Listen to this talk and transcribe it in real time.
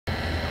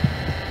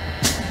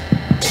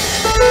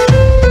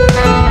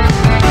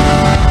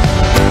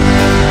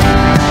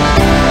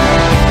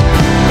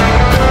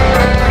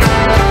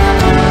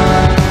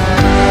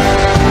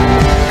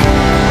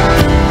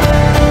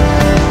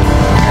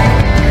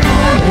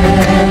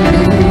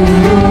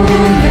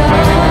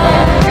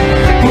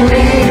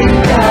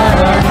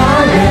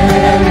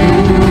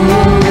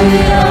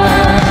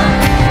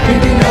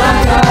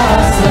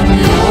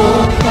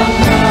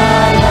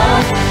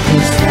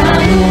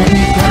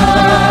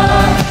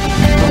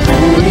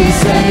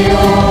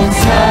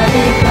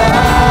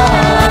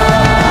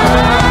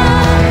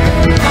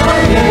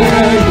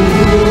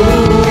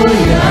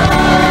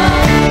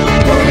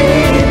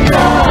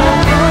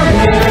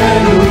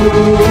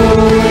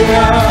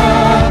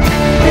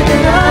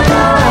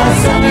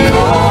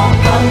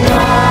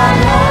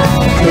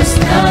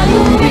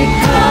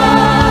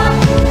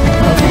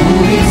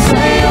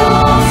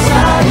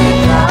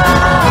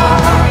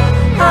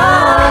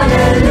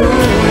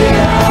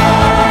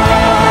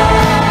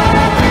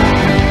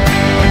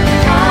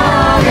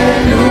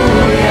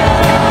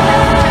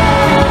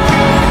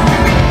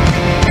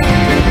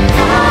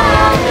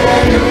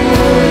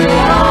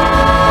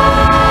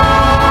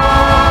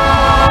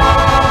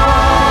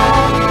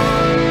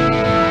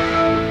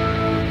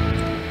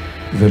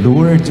The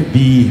Lord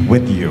be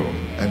with you.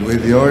 And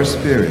with your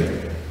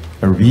spirit.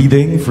 A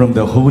reading from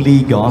the Holy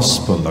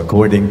Gospel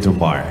according to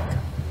Mark.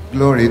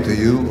 Glory to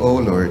you,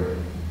 O Lord.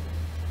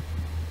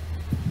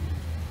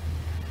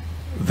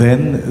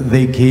 Then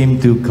they came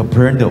to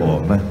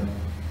Capernaum,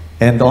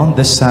 and on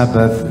the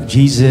Sabbath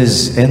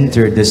Jesus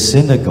entered the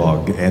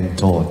synagogue and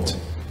taught.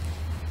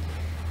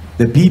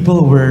 The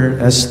people were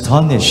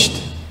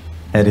astonished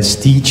at his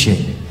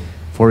teaching,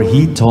 for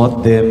he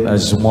taught them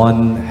as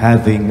one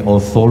having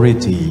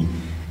authority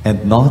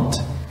and not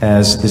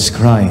as the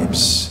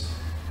scribes.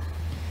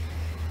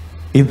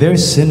 In their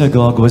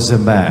synagogue was a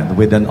man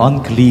with an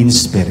unclean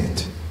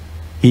spirit.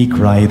 He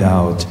cried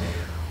out,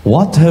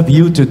 "What have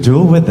you to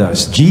do with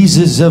us,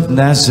 Jesus of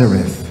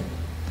Nazareth?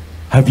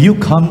 Have you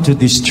come to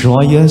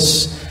destroy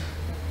us?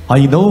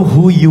 I know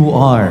who you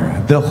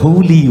are, the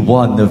Holy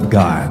One of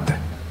God."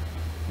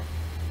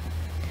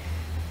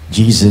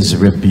 Jesus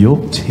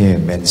rebuked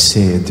him and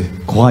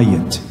said,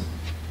 "Quiet,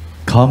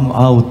 come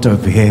out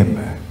of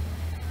him."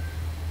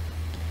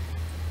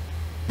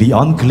 The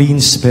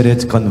unclean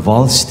spirit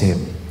convulsed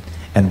him,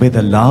 and with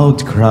a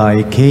loud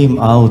cry came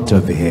out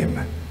of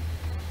him.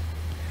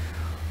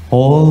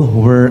 All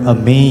were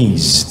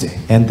amazed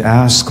and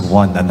asked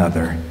one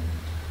another,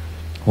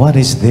 "What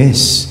is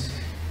this?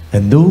 A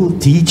new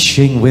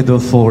teaching with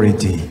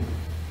authority.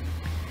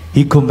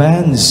 He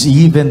commands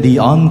even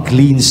the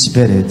unclean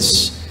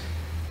spirits,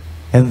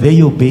 and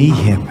they obey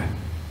him."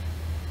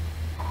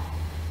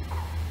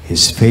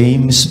 His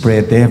fame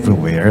spread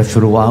everywhere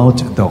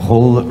throughout the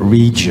whole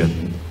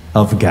region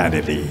of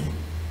Galilee.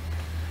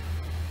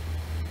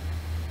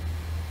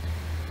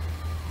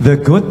 The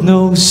good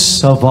news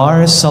of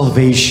our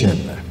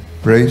salvation.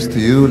 Praise to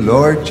you,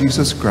 Lord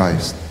Jesus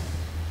Christ.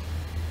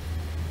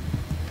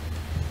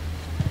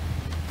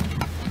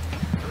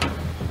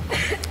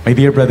 My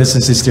dear brothers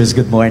and sisters,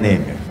 good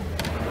morning.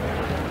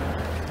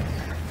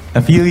 A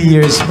few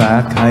years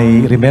back,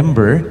 I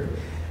remember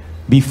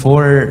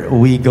before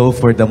we go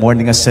for the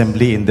morning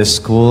assembly in the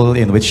school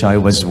in which I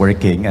was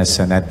working as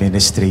an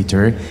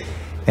administrator,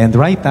 and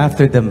right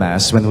after the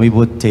Mass, when we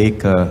would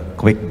take a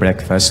quick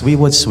breakfast, we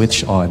would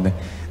switch on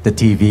the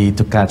TV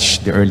to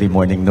catch the early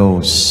morning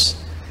news.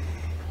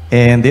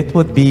 And it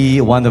would be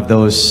one of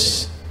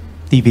those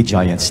TV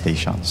giant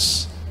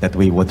stations that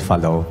we would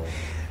follow.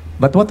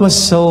 But what was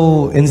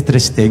so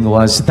interesting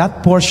was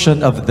that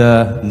portion of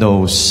the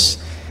news,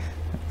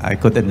 I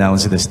could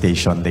announce the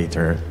station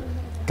later.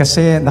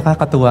 Kasi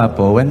nakakatuwa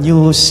po, when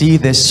you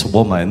see this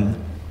woman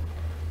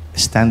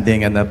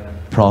standing in a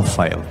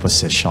profile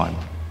position,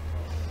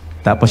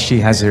 tapos she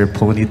has her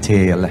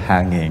ponytail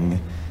hanging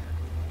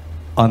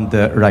on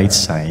the right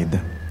side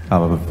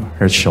of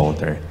her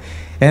shoulder.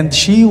 And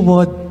she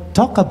would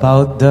talk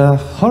about the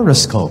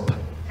horoscope.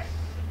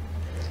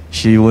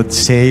 She would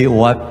say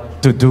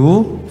what to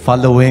do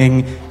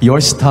following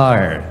your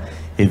star.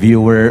 If you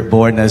were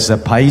born as a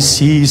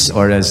Pisces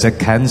or as a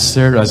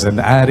Cancer, as an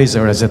Aries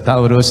or as a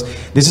Taurus,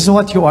 this is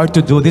what you are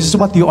to do. This is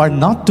what you are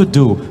not to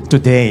do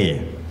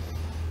today.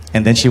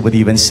 And then she would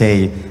even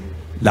say,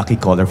 lucky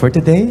color for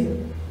today,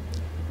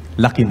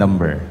 lucky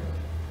number.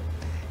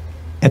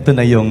 Ito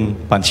na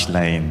yung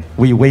punchline.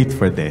 We wait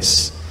for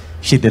this.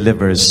 She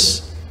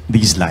delivers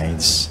these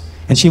lines.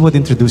 And she would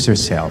introduce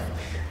herself.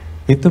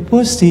 Ito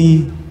po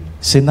si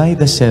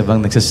Sinaida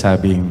Sevang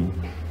nagsasabing,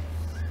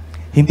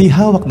 hindi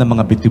hawak ng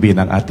mga bituin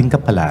ang ating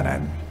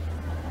kapalaran.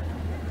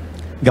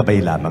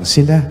 Gabay lamang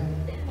sila.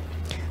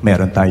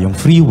 Meron tayong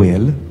free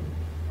will.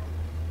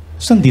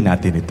 Sundin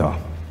natin ito.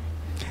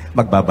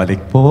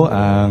 Magbabalik po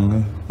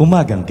ang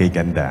umagang kay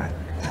ganda.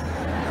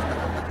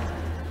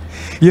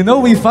 You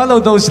know, we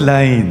follow those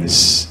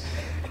lines.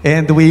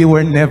 And we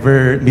were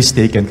never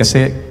mistaken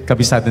kasi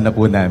kabisado na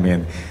po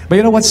namin. But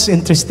you know what's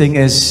interesting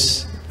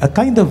is a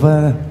kind of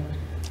a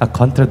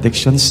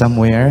contradiction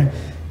somewhere.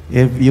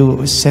 If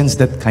you sense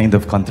that kind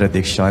of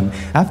contradiction,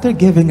 after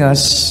giving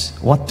us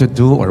what to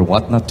do or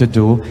what not to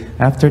do,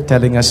 after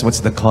telling us what's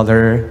the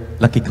color,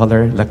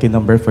 lucky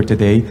number for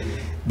today,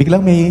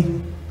 biglang may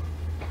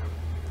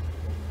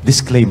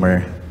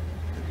disclaimer.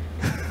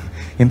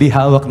 Hindi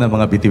hawak ng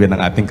mga bituin ng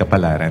ating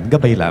kapalaran.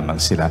 Gabay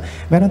lamang sila.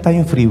 Meron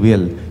tayong free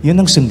will. Yun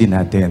ang sundin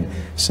natin.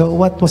 So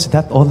what was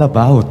that all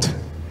about?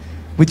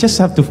 We just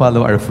have to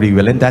follow our free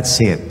will and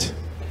that's it.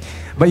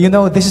 But you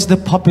know, this is the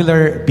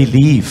popular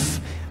belief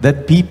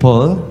that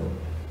people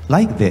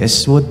like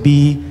this would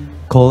be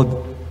called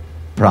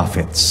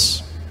prophets.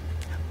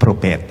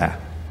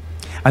 Propeta.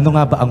 Ano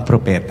nga ba ang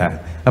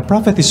propeta? A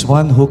prophet is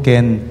one who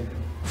can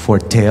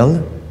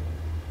foretell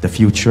the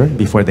future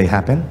before they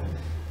happen.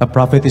 A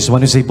prophet is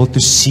one who's able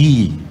to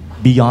see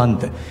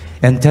beyond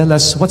and tell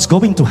us what's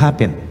going to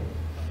happen.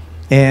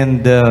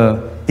 And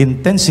the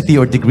intensity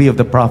or degree of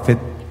the prophet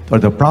or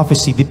the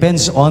prophecy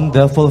depends on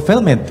the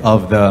fulfillment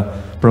of the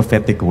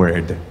prophetic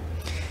word.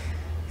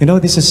 You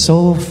know, this is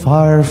so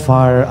far,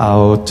 far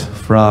out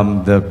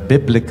from the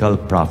biblical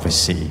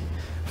prophecy,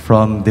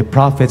 from the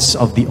prophets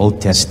of the Old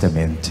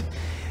Testament.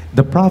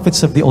 The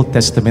prophets of the Old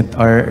Testament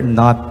are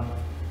not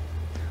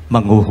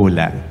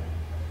manghuhula.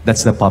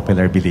 That's the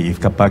popular belief.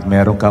 Kapag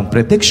meron kang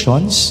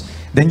predictions,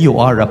 then you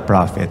are a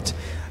prophet.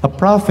 A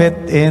prophet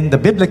in the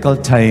biblical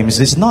times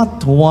is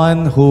not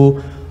one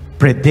who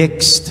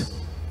predicts,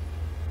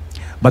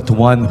 but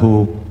one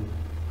who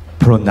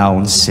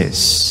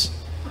pronounces.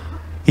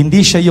 Hindi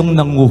siya yung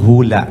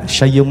nanguhula,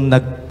 siya yung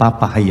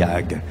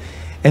nagpapahayag.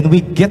 And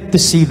we get to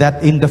see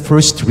that in the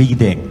first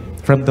reading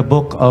from the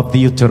book of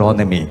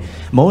Deuteronomy.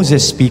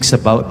 Moses speaks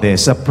about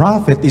this. A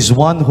prophet is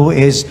one who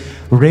is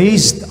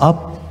raised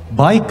up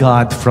by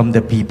God from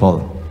the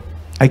people.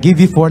 I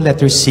give you 4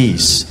 letter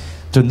C's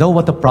to know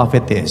what a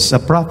prophet is. A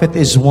prophet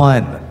is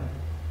one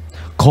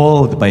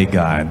called by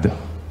God.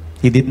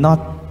 He did not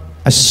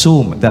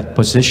assume that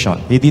position.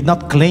 He did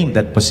not claim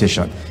that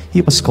position.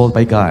 He was called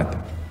by God.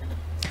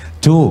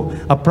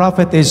 2, a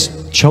prophet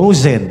is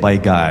chosen by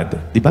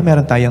God. Di ba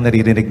meron tayong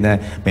naririnig na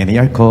many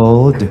are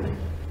called,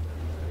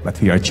 but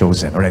we are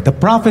chosen. All right. The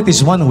prophet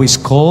is one who is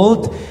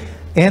called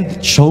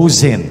and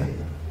chosen.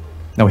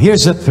 Now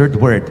here's the 3rd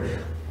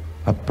word.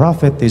 A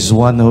prophet is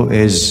one who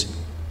is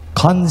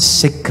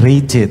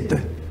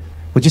consecrated.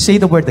 Would you say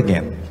the word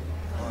again?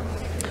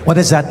 What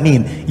does that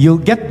mean? You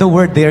get the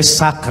word there,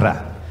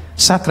 sacra.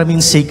 Sacra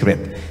means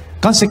sacred.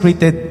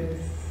 Consecrated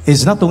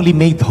is not only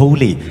made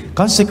holy.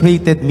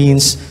 Consecrated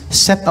means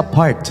set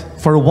apart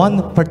for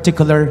one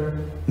particular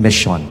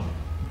mission.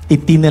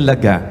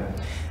 Itinalaga.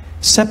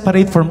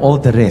 Separate from all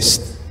the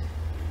rest.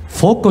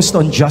 Focused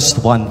on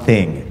just one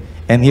thing.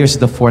 And here's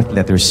the 4th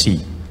letter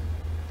C.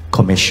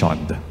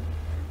 Commissioned.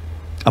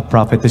 A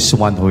prophet is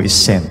one who is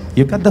sent.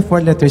 You got the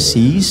 4 letter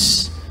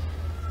C's?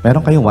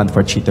 Meron kayong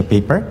 1/4 sheet of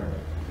paper?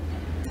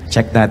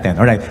 Check that in.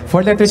 All right.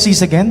 4 letter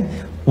C's again.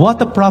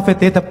 What a prophet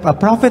is. A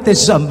prophet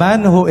is a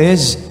man who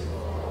is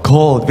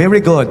called. Very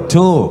good.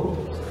 2.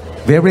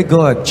 Very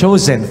good.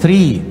 Chosen.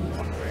 3.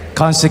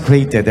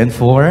 Consecrated. And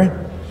 4.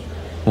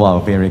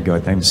 Wow, very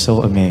good. I'm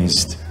so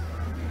amazed.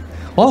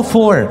 All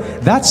 4.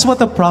 That's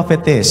what a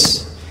prophet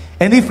is.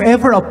 And if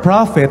ever a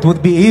prophet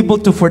would be able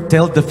to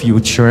foretell the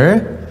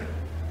future,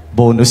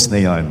 bonus na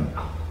yon.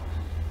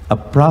 A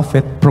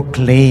prophet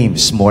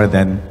proclaims more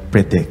than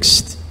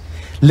predicts.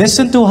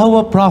 Listen to how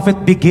a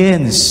prophet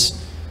begins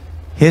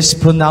his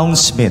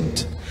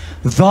pronouncement.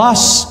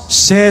 Thus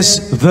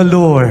says the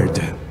Lord.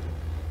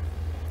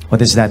 What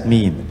does that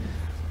mean?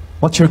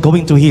 What you're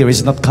going to hear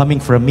is not coming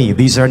from me.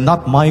 These are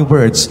not my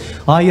words.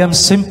 I am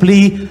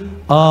simply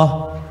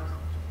a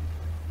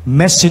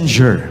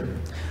messenger.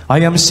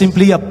 I am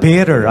simply a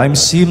bearer. I'm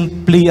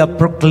simply a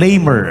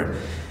proclaimer.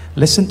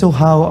 Listen to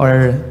how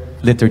our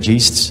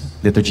liturgists,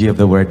 Liturgy of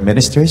the Word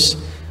ministers,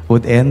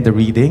 would end the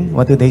reading.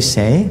 What do they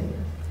say?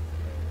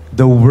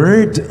 The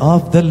word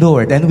of the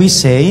Lord. And we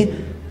say,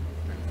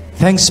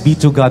 thanks be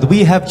to God.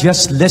 We have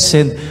just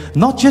listened,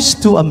 not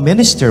just to a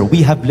minister,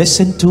 we have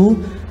listened to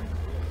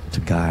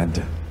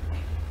God.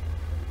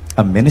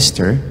 A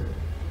minister,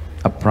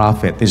 a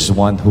prophet, is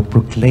one who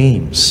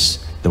proclaims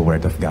the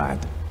word of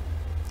God.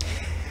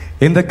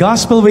 In the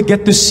gospel, we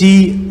get to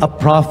see a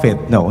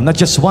prophet. No, not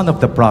just one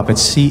of the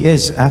prophets. He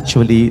is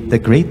actually the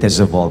greatest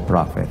of all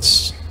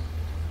prophets.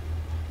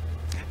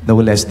 No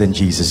less than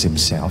Jesus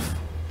himself,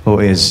 who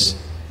is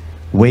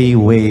way,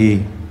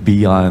 way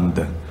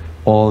beyond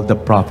all the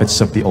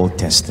prophets of the Old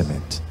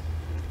Testament.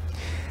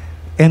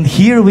 And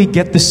here we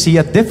get to see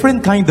a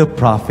different kind of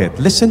prophet.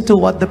 Listen to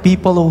what the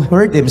people who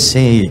heard him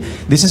say.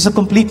 This is a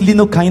completely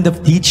new kind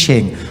of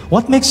teaching.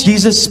 What makes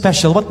Jesus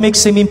special? What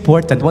makes him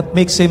important? What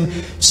makes him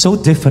so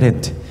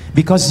different?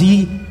 Because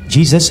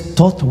Jesus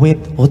taught with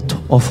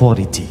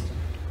authority.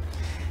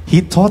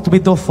 He taught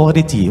with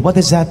authority. What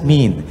does that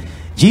mean?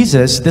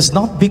 Jesus does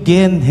not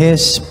begin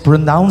his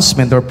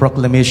pronouncement or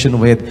proclamation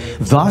with,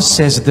 "Thus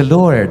says the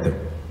Lord."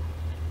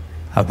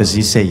 How does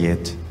he say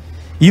it?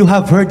 You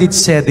have heard it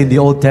said in the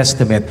Old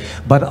Testament,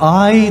 but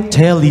I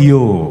tell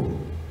you,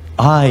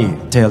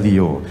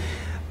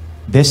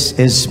 this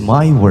is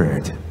my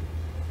word.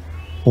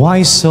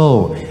 Why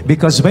so?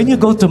 Because when you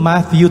go to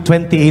Matthew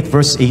 28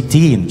 verse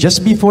 18,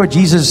 just before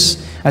Jesus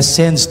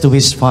ascends to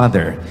his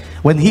Father,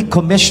 when he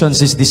commissions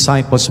his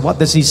disciples, what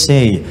does he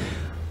say?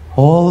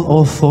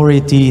 All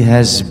authority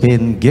has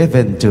been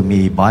given to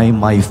me by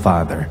my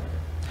Father.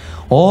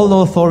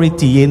 All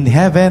authority in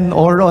heaven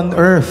or on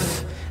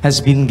earth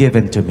has been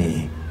given to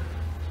me.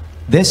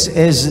 This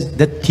is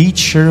the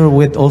teacher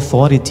with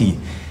authority.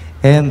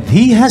 And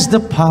he has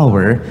the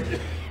power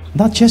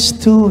not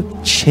just to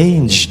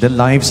change the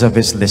lives of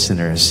his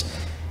listeners.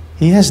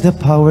 He has the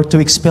power to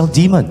expel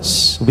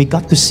demons. We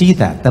got to see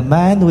that. The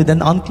man with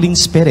an unclean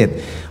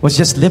spirit was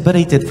just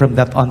liberated from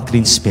that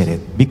unclean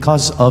spirit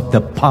because of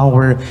the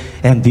power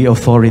and the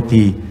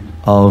authority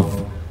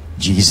of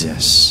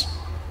Jesus.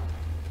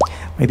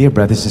 My dear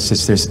brothers and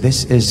sisters,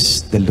 this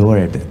is the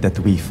Lord that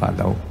we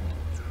follow.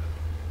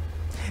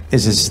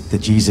 This is the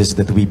Jesus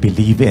that we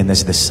believe in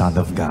as the Son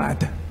of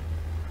God.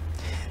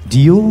 Do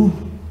you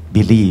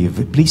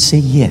believe? Please say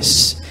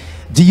yes.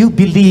 Do you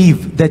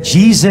believe that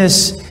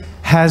Jesus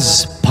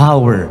has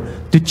power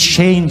to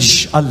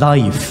change a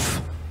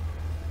life?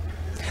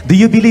 Do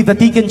you believe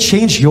that he can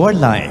change your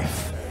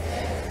life?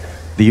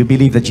 Do you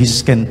believe that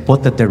Jesus can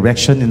put a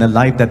direction in a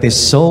life that is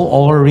so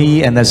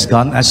awry and has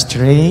gone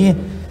astray?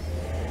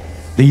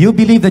 Do you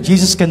believe that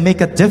Jesus can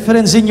make a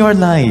difference in your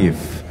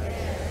life?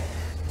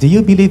 Do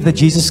you believe that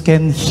Jesus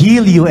can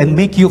heal you and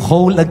make you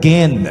whole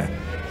again?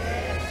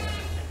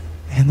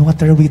 And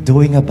what are we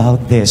doing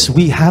about this?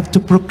 We have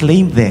to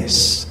proclaim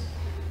this.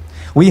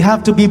 We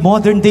have to be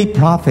modern day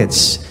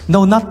prophets.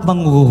 No, not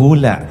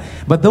manghuhula,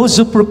 but those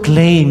who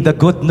proclaim the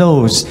good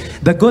news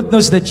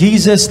that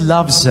Jesus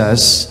loves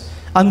us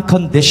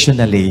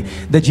unconditionally,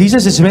 that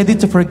Jesus is ready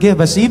to forgive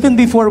us even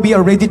before we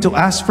are ready to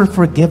ask for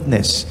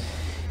forgiveness.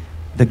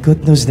 The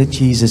good news that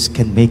Jesus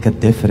can make a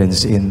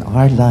difference in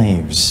our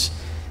lives.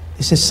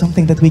 This is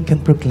something that we can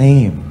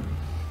proclaim.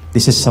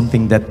 This is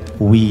something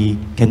that we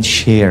can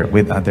share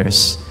with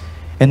others.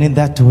 And in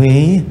that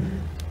way,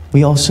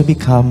 we also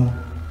become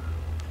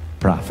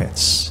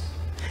prophets.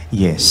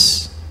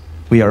 Yes,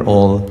 we are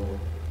all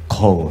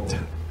called.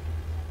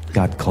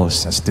 God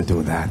calls us to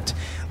do that.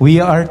 We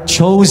are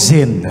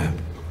chosen.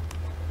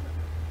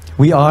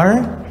 We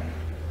are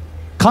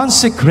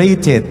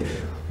consecrated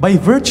by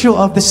virtue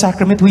of the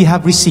sacrament we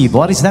have received.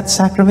 What is that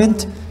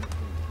sacrament?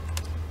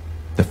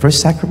 The first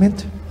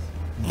sacrament?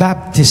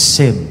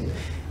 Baptism.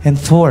 And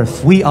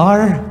fourth, we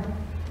are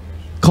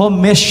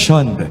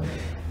commissioned.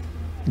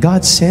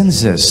 God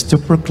sends us to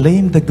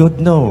proclaim the good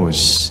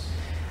news.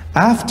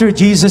 After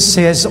Jesus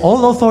says,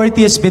 all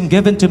authority has been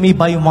given to me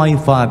by my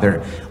Father,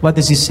 what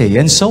does he say?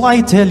 And so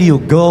I tell you,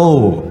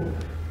 go.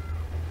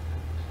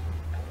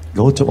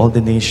 Go to all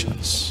the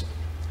nations.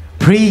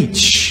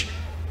 Preach.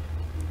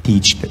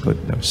 Teach the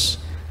good news.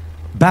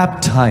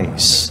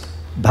 Baptize.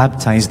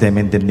 Baptize them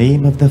in the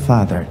name of the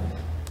Father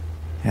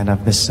and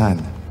of the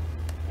Son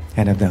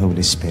and of the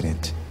Holy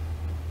Spirit.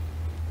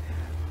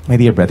 My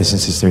dear brothers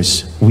and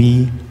sisters,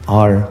 we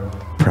are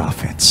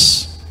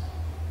prophets.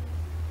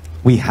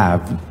 We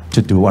have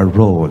to do our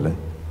role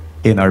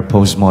in our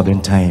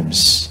postmodern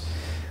times.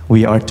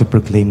 We are to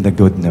proclaim the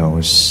good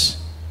news.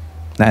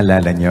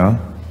 Naalala nyo,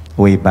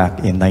 way back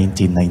in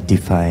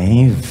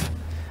 1995,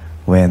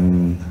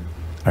 when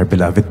our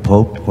beloved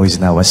Pope, who is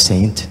now a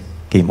saint,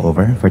 came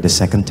over for the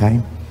second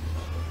time.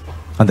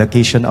 On the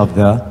occasion of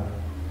the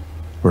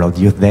World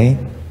Youth Day,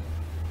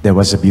 there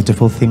was a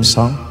beautiful theme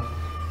song.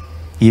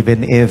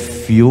 Even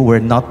if you were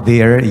not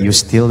there, you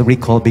still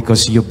recall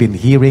because you've been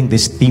hearing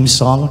this theme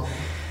song.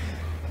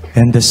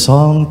 And the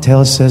song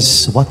tells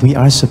us what we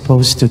are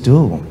supposed to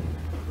do.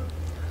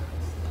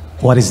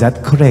 What is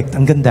that? Correct.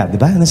 Ang ganda, di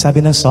ba? Ano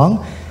sabi ng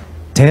song?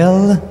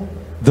 Tell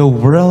the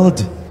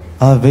world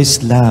of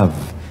His love.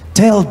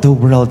 Tell the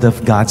world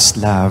of God's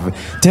love.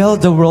 Tell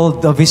the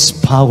world of His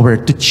power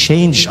to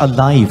change a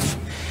life.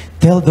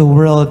 Tell the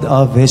world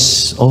of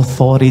His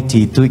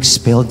authority to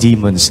expel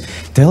demons.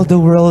 Tell the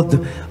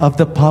world of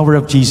the power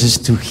of Jesus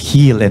to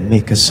heal and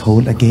make us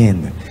whole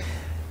again.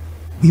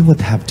 We would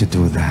have to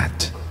do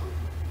that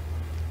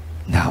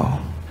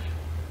now.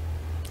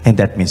 And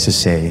that means to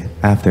say,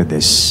 after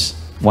this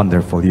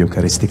wonderful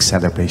Eucharistic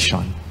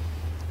celebration,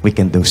 we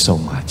can do so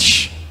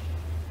much.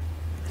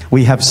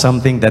 We have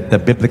something that the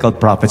biblical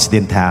prophets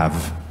didn't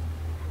have.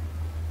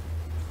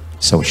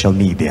 Social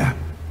media.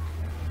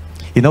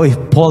 You know, if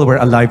Paul were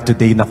alive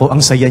today, naku,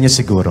 ang saya niya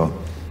siguro.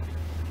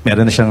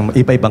 Meron na siyang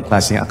iba-ibang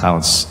klaseng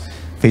accounts.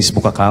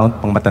 Facebook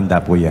account, pang matanda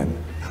po yan.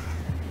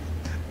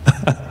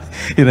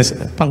 You know,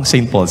 pang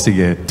St. Paul,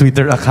 sige.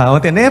 Twitter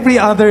account, and every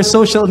other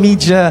social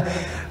media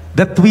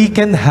that we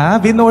can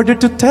have in order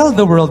to tell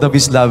the world of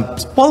His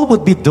love. Paul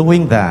would be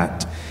doing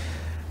that.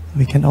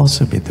 We can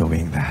also be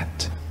doing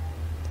that.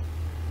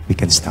 We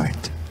can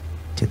start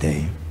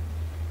today.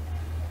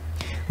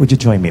 Would you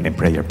join me in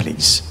prayer,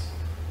 please?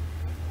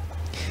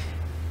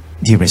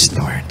 Dearest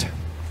Lord,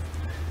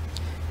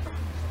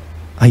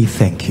 I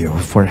thank you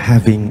for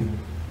having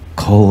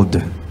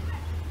called,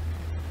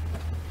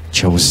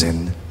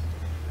 chosen,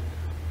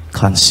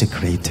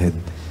 consecrated,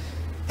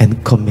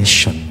 and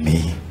commissioned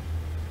me.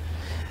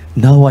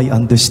 Now I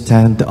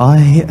understand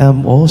I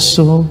am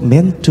also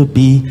meant to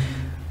be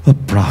a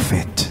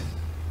prophet,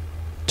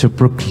 to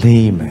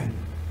proclaim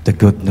the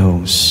good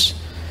news,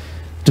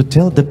 to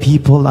tell the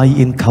people I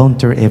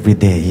encounter every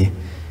day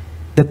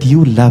that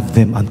you love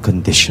them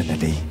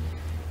unconditionally,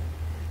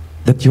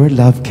 that your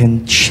love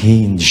can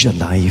change a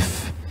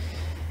life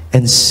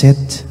and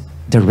set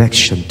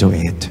direction to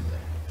it,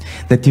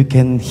 that you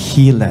can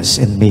heal us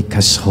and make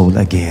us whole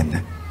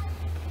again.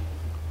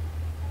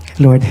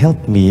 Lord,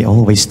 help me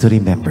always to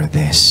remember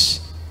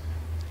this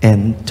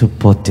and to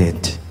put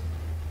it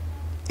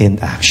in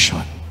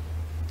action,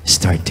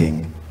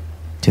 starting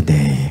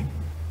today.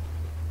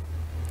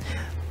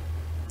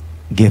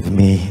 Give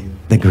me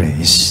the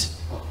grace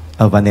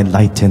of an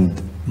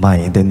enlightened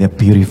mind and a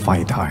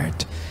purified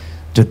heart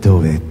to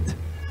do it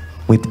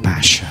with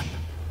passion.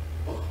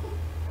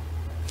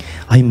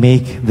 I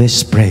make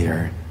this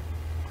prayer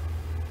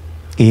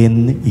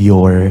in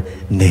your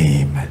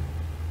name.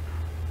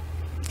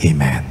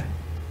 Amen.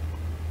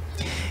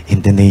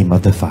 In the name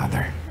of the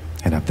Father,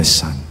 and of the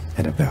Son,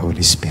 and of the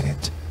Holy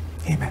Spirit.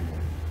 Amen.